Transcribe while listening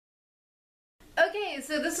Okay,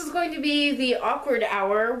 so this is going to be the awkward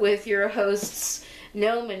hour with your hosts,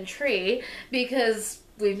 Gnome and Tree, because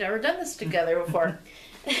we've never done this together before.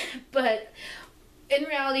 But in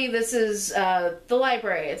reality, this is the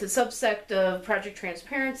library. It's a subsect of Project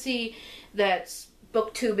Transparency that's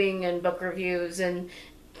booktubing and book reviews and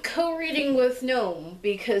co-reading with Gnome,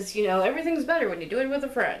 because, you know, everything's better when you do it with a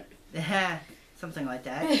friend. Something like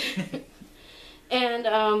that.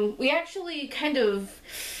 And we actually kind of...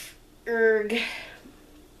 We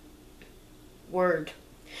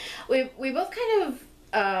both kind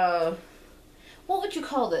of, what would you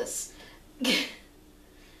call this? Because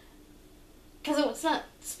it's not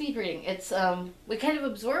speed reading. It's, we kind of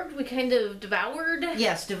absorbed, we kind of devoured.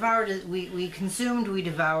 Yes, devoured, we consumed, we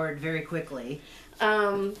devoured very quickly.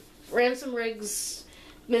 Ransom Rigg's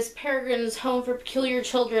Miss Peregrine's Home for Peculiar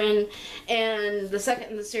Children, and the second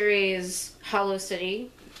in the series, Hollow City.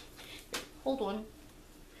 Hold on.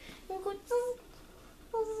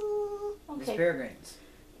 Okay. Miss Peregrine's.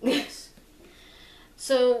 Yes.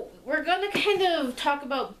 So we're going to kind of talk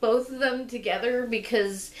about both of them together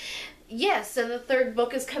because, yes, and the third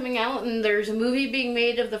book is coming out and there's a movie being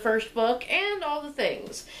made of the first book and all the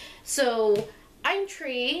things. So I'm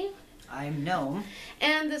Tree. I'm Gnome.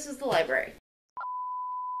 And this is the library.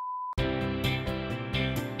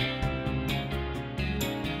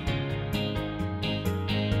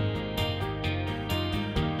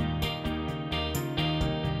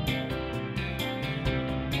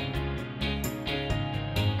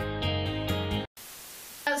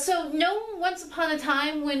 So Gnome, once upon a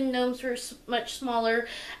time, when gnomes were much smaller,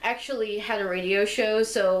 actually had a radio show,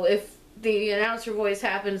 so if the announcer voice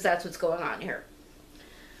happens, that's what's going on here.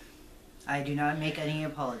 I do not make any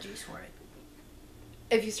apologies for it.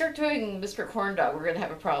 If you start doing Mr. Corndog, we're going to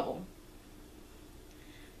have a problem.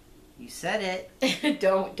 You said it.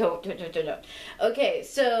 Don't. Okay,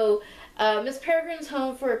 so Miss Peregrine's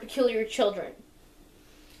Home for Peculiar Children.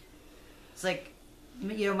 It's like,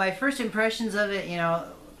 you know, my first impressions of it, you know,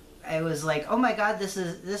 I was like, oh my god, this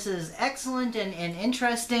is excellent and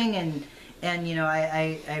interesting, and you know,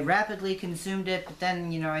 I rapidly consumed it, but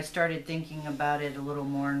then, you know, I started thinking about it a little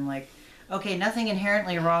more and like, okay, nothing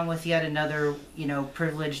inherently wrong with yet another, you know,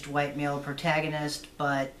 privileged white male protagonist,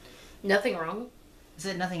 but... Nothing wrong? Is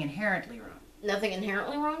it nothing inherently wrong? Nothing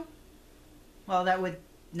inherently wrong? Well, that would...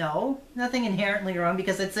 No, nothing inherently wrong,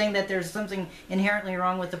 because it's saying that there's something inherently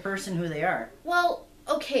wrong with the person who they are. Well,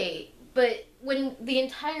 okay, but when the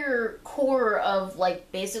entire core of,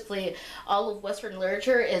 like, basically all of Western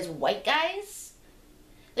literature is white guys,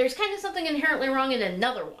 there's kind of something inherently wrong in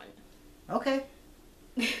another one. Okay.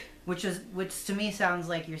 Which to me sounds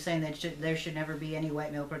like you're saying that there should never be any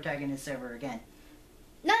white male protagonists ever again.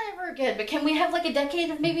 Not ever again, but can we have, like, a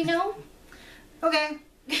decade of maybe no? Okay.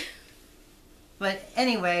 But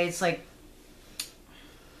anyway, it's like,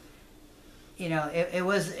 you know, it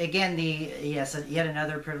was, again, yet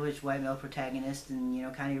another privileged white male protagonist, and, you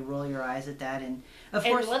know, kind of roll your eyes at that, and of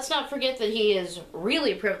course... And let's not forget that he is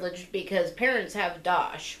really privileged because parents have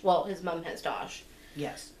Dosh. Well, his mom has Dosh.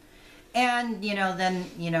 Yes. And, you know, then,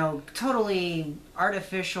 you know, totally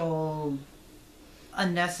artificial,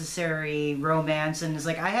 unnecessary romance, and it's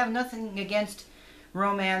like, I have nothing against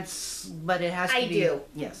romance, but it has to be... I do.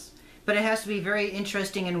 Yes. But it has to be very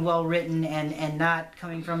interesting and well written and not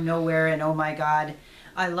coming from nowhere and, oh my god,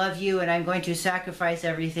 I love you and I'm going to sacrifice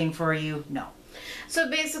everything for you. No. So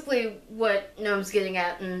basically what Gnome's getting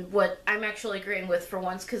at, and what I'm actually agreeing with for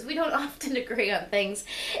once, because we don't often agree on things,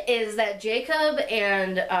 is that Jacob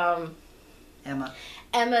and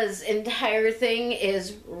Emma's entire thing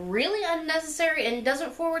is really unnecessary and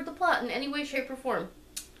doesn't forward the plot in any way, shape, or form.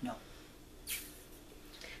 No.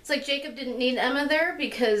 It's like Jacob didn't need Emma there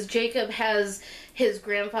because Jacob has his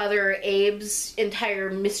grandfather Abe's entire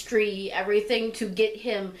mystery, everything, to get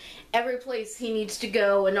him every place he needs to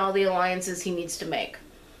go and all the alliances he needs to make.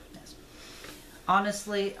 Yes.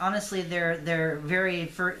 Honestly, their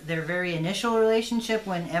very initial relationship,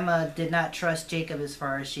 when Emma did not trust Jacob as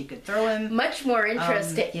far as she could throw him, much more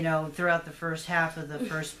interesting. You know, throughout the first half of the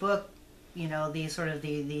first book, you know, the sort of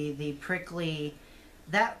the prickly.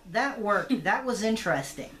 That worked. That was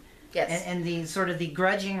interesting. Yes. And the sort of the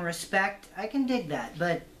grudging respect, I can dig that.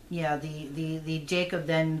 But yeah, the Jacob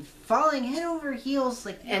then falling head over heels,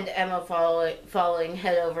 like, no. And Emma falling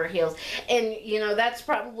head over heels, and you know, that's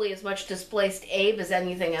probably as much displaced Abe as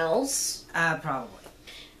anything else. Probably,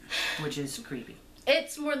 which is creepy.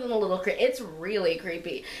 It's more than a little creepy. It's really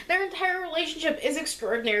creepy. Their entire relationship is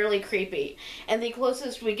extraordinarily creepy, and the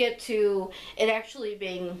closest we get to it actually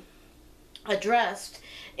being addressed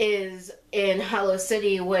is in Hollow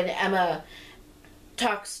City when Emma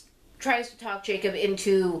talks tries to talk Jacob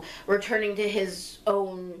into returning to his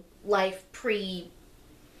own life pre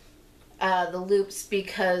the loops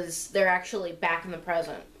because they're actually back in the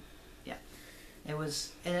present. Yeah,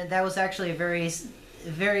 and that was actually a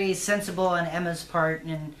very sensible on Emma's part,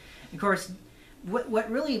 and of course, what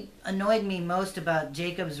really annoyed me most about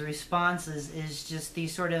Jacob's responses is just the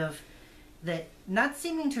sort of that not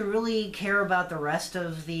seeming to really care about the rest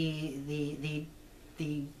of the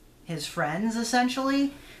his friends.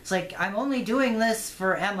 Essentially, it's like, I'm only doing this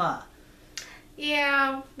for Emma.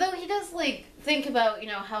 Yeah, though he does like think about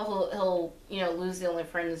how he'll lose the only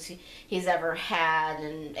friends he's ever had,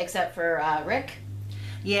 and except for Rick.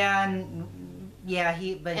 Yeah, and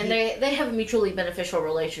they have a mutually beneficial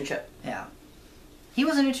relationship. Yeah. He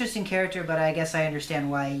was an interesting character, but I guess I understand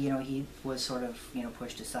why, he was sort of,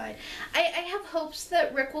 pushed aside. I have hopes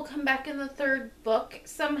that Rick will come back in the third book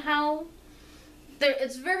somehow.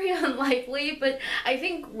 It's very unlikely, but I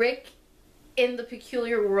think Rick in the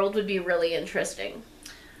Peculiar World would be really interesting.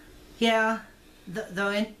 Yeah.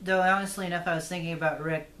 Though honestly enough, I was thinking about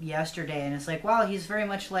Rick yesterday, and it's like, wow, he's very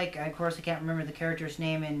much like, of course, I can't remember the character's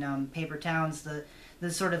name in Paper Towns,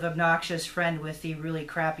 the sort of obnoxious friend with the really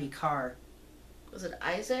crappy car. Was it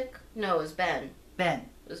Isaac? No, it was Ben. Ben.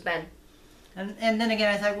 It was Ben. And then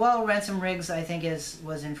again, I thought, well, Ransom Riggs, I think,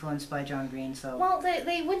 was influenced by John Green, so... Well,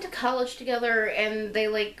 they went to college together, and they,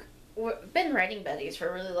 been writing buddies for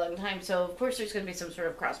a really long time, so of course there's going to be some sort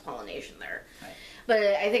of cross-pollination there. Right. But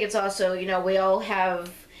I think it's also, we all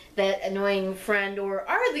have that annoying friend, or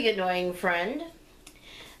are the annoying friend,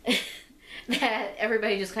 that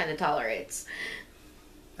everybody just kind of tolerates.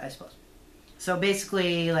 I suppose. So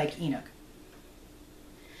basically, like Enoch.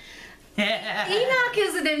 Enoch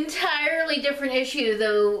is an entirely different issue,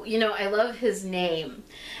 though, I love his name.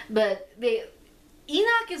 But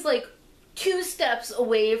Enoch is like 2 steps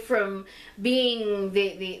away from being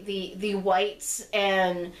the whites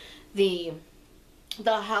and the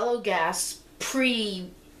hollow gas pre-blowy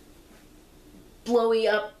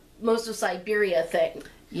up most of Siberia thing.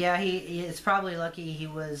 Yeah, it's probably lucky he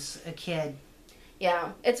was a kid.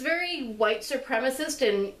 Yeah, it's very white supremacist,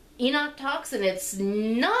 and Enoch talks, and it's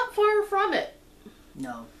not far from it.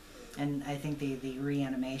 No. And I think the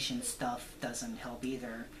reanimation stuff doesn't help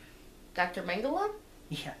either. Dr. Mengele?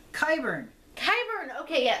 Yeah. Qyburn! Qyburn!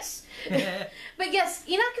 Okay, yes. But yes,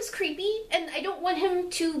 Enoch is creepy, and I don't want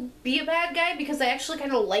him to be a bad guy, because I actually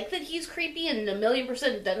kind of like that he's creepy and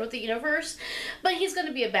 1,000,000% done with the universe. But he's going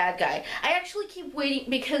to be a bad guy. I actually keep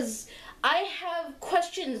waiting, because I have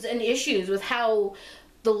questions and issues with how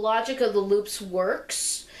the logic of the loops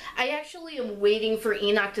works. I actually am waiting for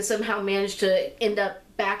Enoch to somehow manage to end up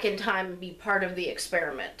back in time and be part of the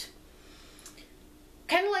experiment.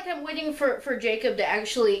 Kind of like I'm waiting for Jacob to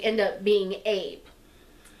actually end up being Abe.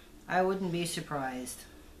 I wouldn't be surprised,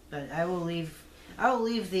 but I will leave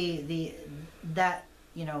that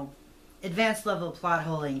advanced level plot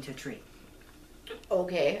holing to Tree.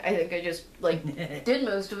 Okay, I think I just did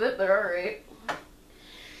most of it, but all right.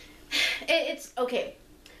 It's okay.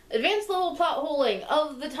 Advanced level plot holing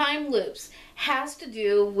of the time loops has to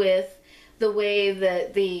do with the way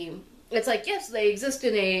that it's like, yes, they exist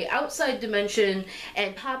in a outside dimension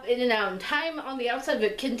and pop in and out, and time on the outside of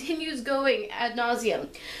it continues going ad nauseum,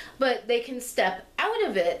 but they can step out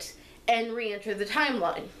of it and re-enter the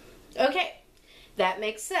timeline. Okay, that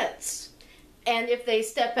makes sense. And if they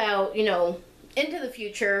step out, into the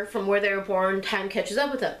future from where they were born, time catches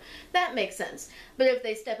up with them. That makes sense. But if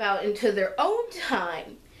they step out into their own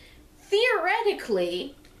time,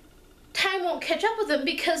 theoretically, time won't catch up with them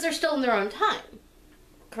because they're still in their own time.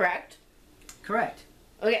 Correct? Correct.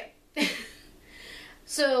 Okay.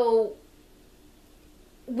 So,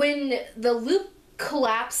 when the loop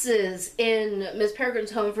collapses in Miss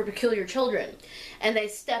Peregrine's home for peculiar children, and they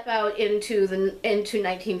step out into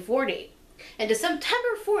 1940, and to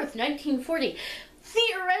September 4th, 1940,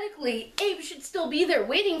 theoretically, Abe should still be there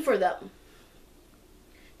waiting for them.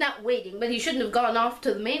 Not waiting, but he shouldn't have gone off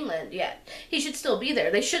to the mainland yet. He should still be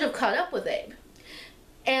there. They should have caught up with Abe.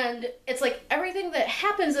 And it's like everything that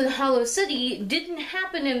happens in Hollow City didn't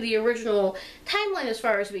happen in the original timeline as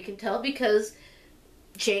far as we can tell, because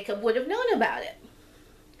Jacob would have known about it.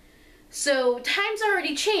 So time's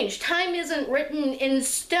already changed. Time isn't written in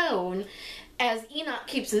stone, as Enoch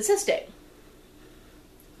keeps insisting.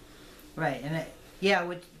 Right, and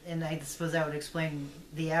and I suppose that would explain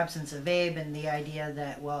the absence of Abe and the idea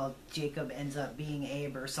that, well, Jacob ends up being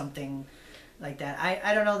Abe or something like that.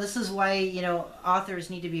 I don't know. This is why, authors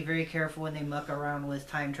need to be very careful when they muck around with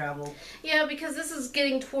time travel. Yeah, because this is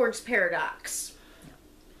getting towards paradox. Yeah.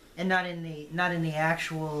 and not in the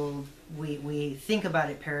actual we think about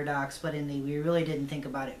it paradox, but in the we really didn't think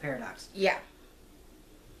about it paradox. Yeah.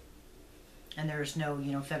 And there's no,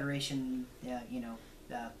 Federation,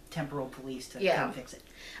 temporal police to come fix it.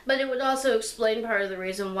 But it would also explain part of the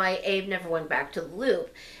reason why Abe never went back to the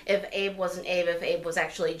loop. If Abe wasn't Abe, if Abe was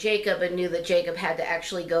actually Jacob and knew that Jacob had to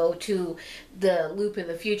actually go to the loop in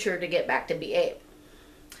the future to get back to be Abe.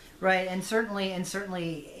 Right, and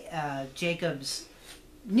certainly Jacob's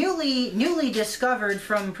newly discovered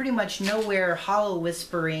from pretty much nowhere hollow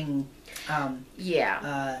whispering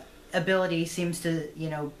ability seems to,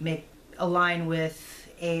 align with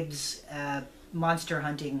Abe's monster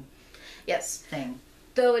hunting thing.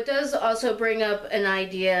 Though it does also bring up an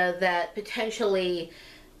idea that potentially,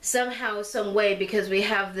 somehow, some way, because we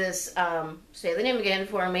have this, say the name again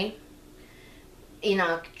for me,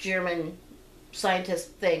 Enoch, German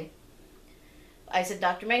scientist thing. I said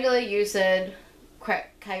Dr. Mengele, you said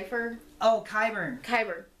Kiefer? Oh, Kyburn.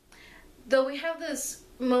 Though we have this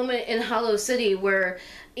moment in Hollow City where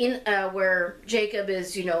Jacob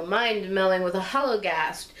is, mind-melling with a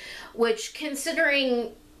hologast, which,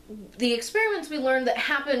 considering the experiments we learned that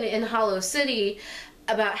happen in Hollow City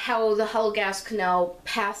about how the hologast can now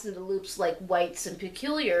pass into loops like whites and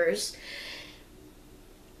peculiars,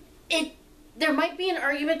 there might be an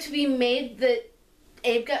argument to be made that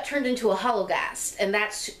Abe got turned into a hologast, and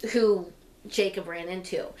that's who Jacob ran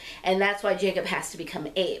into, and that's why Jacob has to become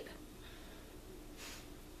Abe.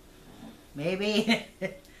 Maybe.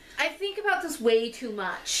 I think about this way too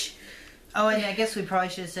much. Oh, and I guess we probably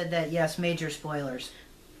should have said that. Yes, major spoilers.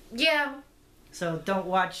 Yeah. So don't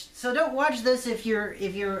watch this if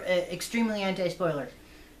you're extremely anti-spoiler.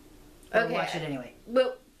 Okay. Watch it anyway.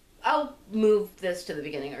 Well, I'll move this to the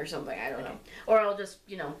beginning or something. I don't know, or I'll just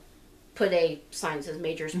put a sign that says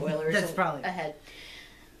major spoilers. That's probably ahead.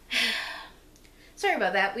 Sorry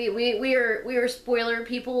about that. We are spoiler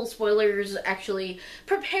people. Spoilers actually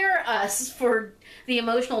prepare us for the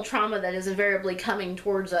emotional trauma that is invariably coming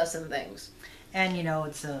towards us and things. And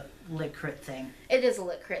it's a lit crit thing. It is a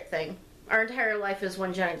lit crit thing. Our entire life is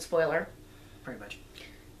one giant spoiler. Pretty much.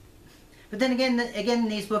 But then again,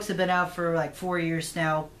 these books have been out for like 4 years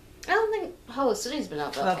now. I don't think Hollow City's been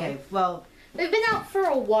out that long. Okay, well, they've been out for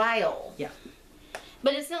a while. Yeah.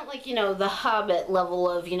 But it's not like, the Hobbit level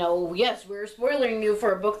of, yes, we're spoiling you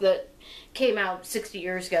for a book that came out 60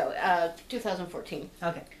 years ago, 2014.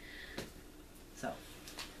 Okay.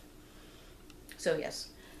 So, yes.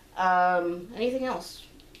 Anything else?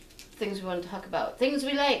 Things we want to talk about? Things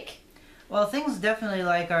we like? Well, things definitely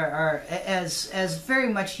like are as very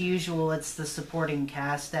much usual, it's the supporting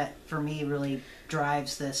cast that, for me, really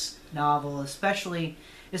drives this novel, especially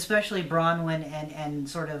Bronwyn and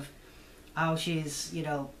sort of how she's,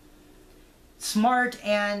 smart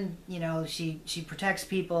and, she protects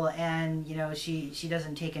people and, she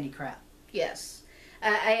doesn't take any crap. Yes.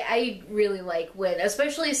 I really like Wynn,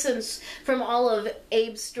 especially since from all of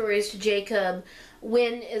Abe's stories to Jacob,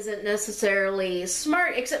 Wynn isn't necessarily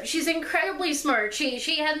smart, except she's incredibly smart.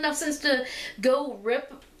 She had enough sense to go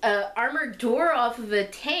rip an armored door off of a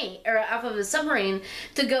tank, or off of a submarine,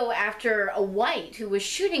 to go after a white who was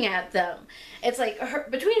shooting at them. It's like,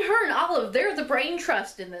 between her and Olive, they're the brain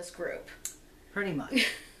trust in this group. Pretty much.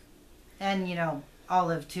 And,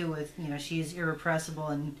 Olive, too, with, she's irrepressible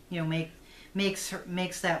and,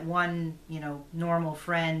 makes that one, normal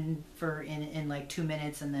friend for in like 2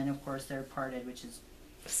 minutes, and then of course they're parted, which is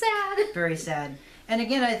sad. Very sad. And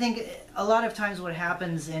again, I think a lot of times what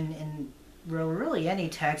happens in really any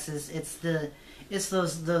text is it's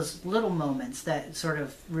those little moments that sort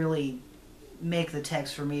of really make the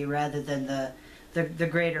text for me, rather than the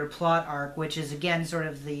greater plot arc, which is again sort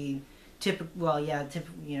of the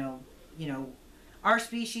our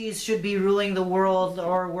species should be ruling the world,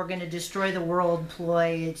 or we're going to destroy the world ploy.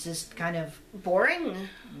 It's just kind of boring.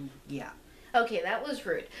 Yeah. Okay, that was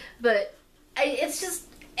rude, but it's just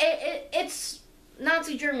it's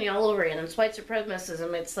Nazi Germany all over again, and it's white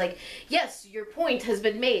supremacism. It's like, yes, your point has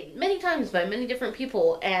been made many times by many different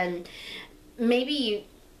people, and maybe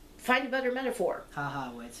find a better metaphor.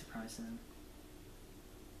 Haha, white supremacism.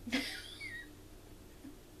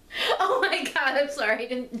 Oh my god, I'm sorry. I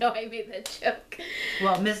didn't know I made that joke.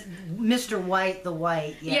 Well, Mr. White the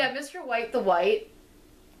White. Yeah, Mr. White the White.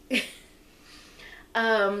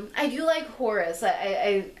 I do like Horace.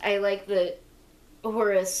 I like that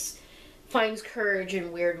Horace finds courage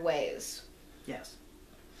in weird ways. Yes.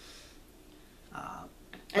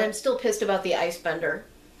 And I'm still pissed about the ice bender.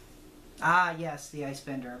 Ah, yes, the ice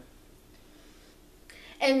bender.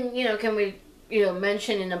 And, can we,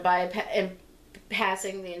 mention in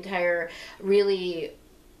passing the entire really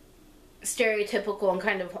stereotypical and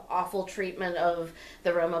kind of awful treatment of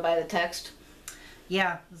the Roma by the text.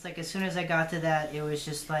 Yeah, it's like as soon as I got to that, it was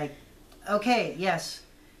just like, okay, yes.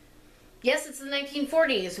 Yes, it's the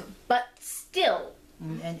 1940s, but still.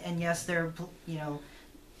 And yes, they're, you know,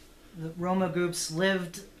 the Roma groups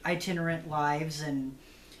lived itinerant lives and,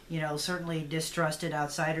 you know, certainly distrusted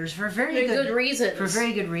outsiders for very good reasons. For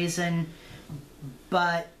very good reason.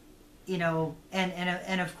 But, you know,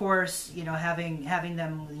 and of course, you know, having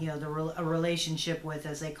them, you know, a relationship with,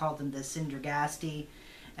 as they called them, the Sindergasti,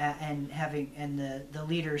 and the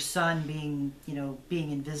leader's son being, you know,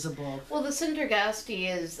 being invisible. Well, the Sindergasti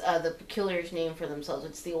is the peculiar's name for themselves.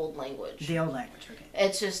 It's the old language. The old language, okay.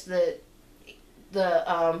 It's just that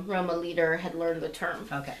the Roma leader had learned the term.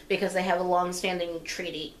 Okay. Because they have a long-standing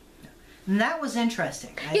treaty. And that was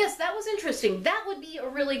interesting. Yes, that was interesting. That would be a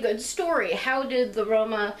really good story. How did the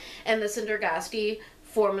Roma and the Sindergasti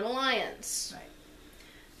form an alliance? Right.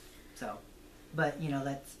 So, but you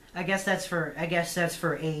know, I guess that's for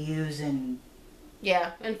AUs and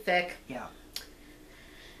yeah, and fic. Yeah.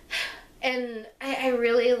 And I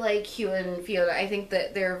really like Hugh and Fiona. I think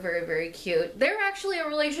that they're very, very cute. They're actually a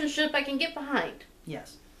relationship I can get behind.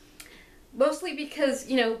 Yes. Mostly because,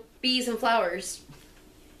 you know, bees and flowers.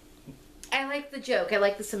 I like the joke. I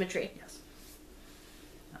like the symmetry. Yes.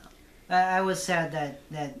 I was sad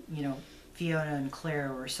that you know, Fiona and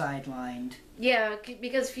Claire were sidelined. Yeah,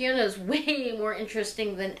 because Fiona's way more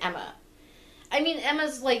interesting than Emma. I mean,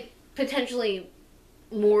 Emma's, like, potentially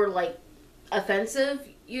more, like, offensive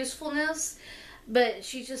usefulness, but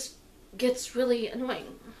she just gets really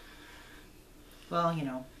annoying. Well, you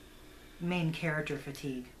know, main character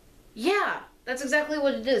fatigue. Yeah, that's exactly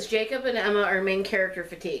what it is. Jacob and Emma are main character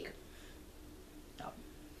fatigue.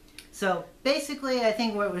 So basically, I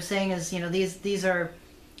think what we're saying is, you know, these are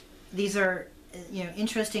you know,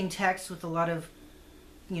 interesting texts with a lot of,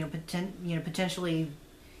 you know, potentially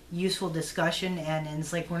useful discussion, and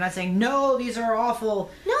it's like we're not saying no, these are awful.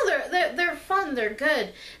 No, they're fun. They're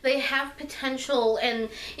good. They have potential, and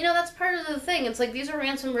you know that's part of the thing. It's like these are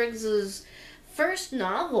Ransom Riggs's first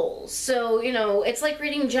novels, so you know it's like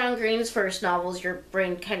reading John Green's first novels. Your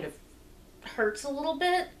brain kind of hurts a little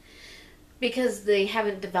bit because they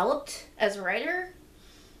haven't developed as a writer.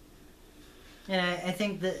 And I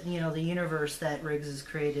think that, you know, the universe that Riggs has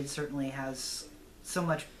created certainly has so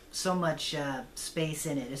much space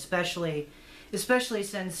in it, especially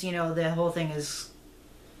since, you know, the whole thing is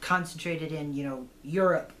concentrated in, you know,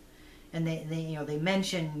 Europe, and they you know, they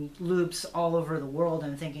mention loops all over the world.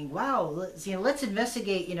 I'm thinking, wow, let's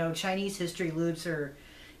investigate, you know, Chinese history loops, or,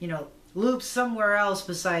 you know, loops somewhere else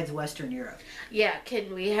besides Western Europe. Yeah,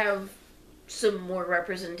 can we have some more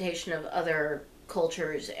representation of other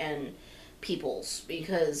cultures and peoples,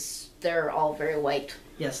 because they're all very white.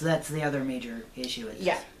 Yes, that's the other major issue.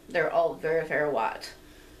 Yeah, they're all very, very white.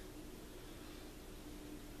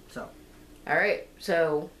 So. Alright,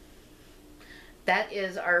 so that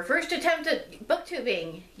is our first attempt at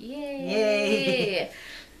booktubing. Yay! Yay!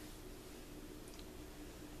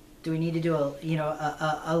 Do we need to do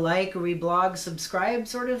a like, reblog, subscribe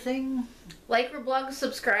sort of thing? Like, reblog,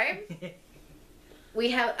 subscribe? We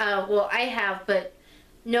have, well, I have, but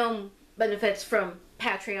Gnome benefits from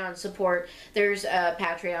Patreon support. There's a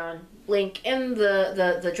Patreon link in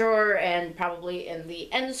the drawer and probably in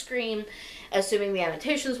the end screen, assuming the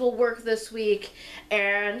annotations will work this week.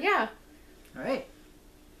 And yeah. All right.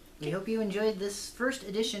 We hope you enjoyed this first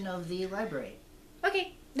edition of the library.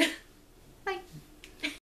 Okay. Bye.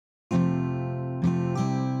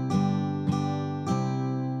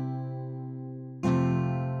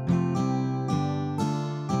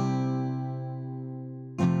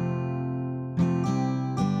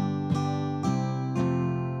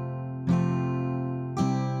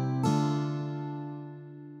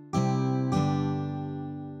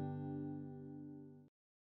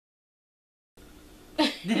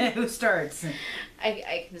 Who starts?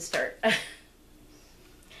 I can start.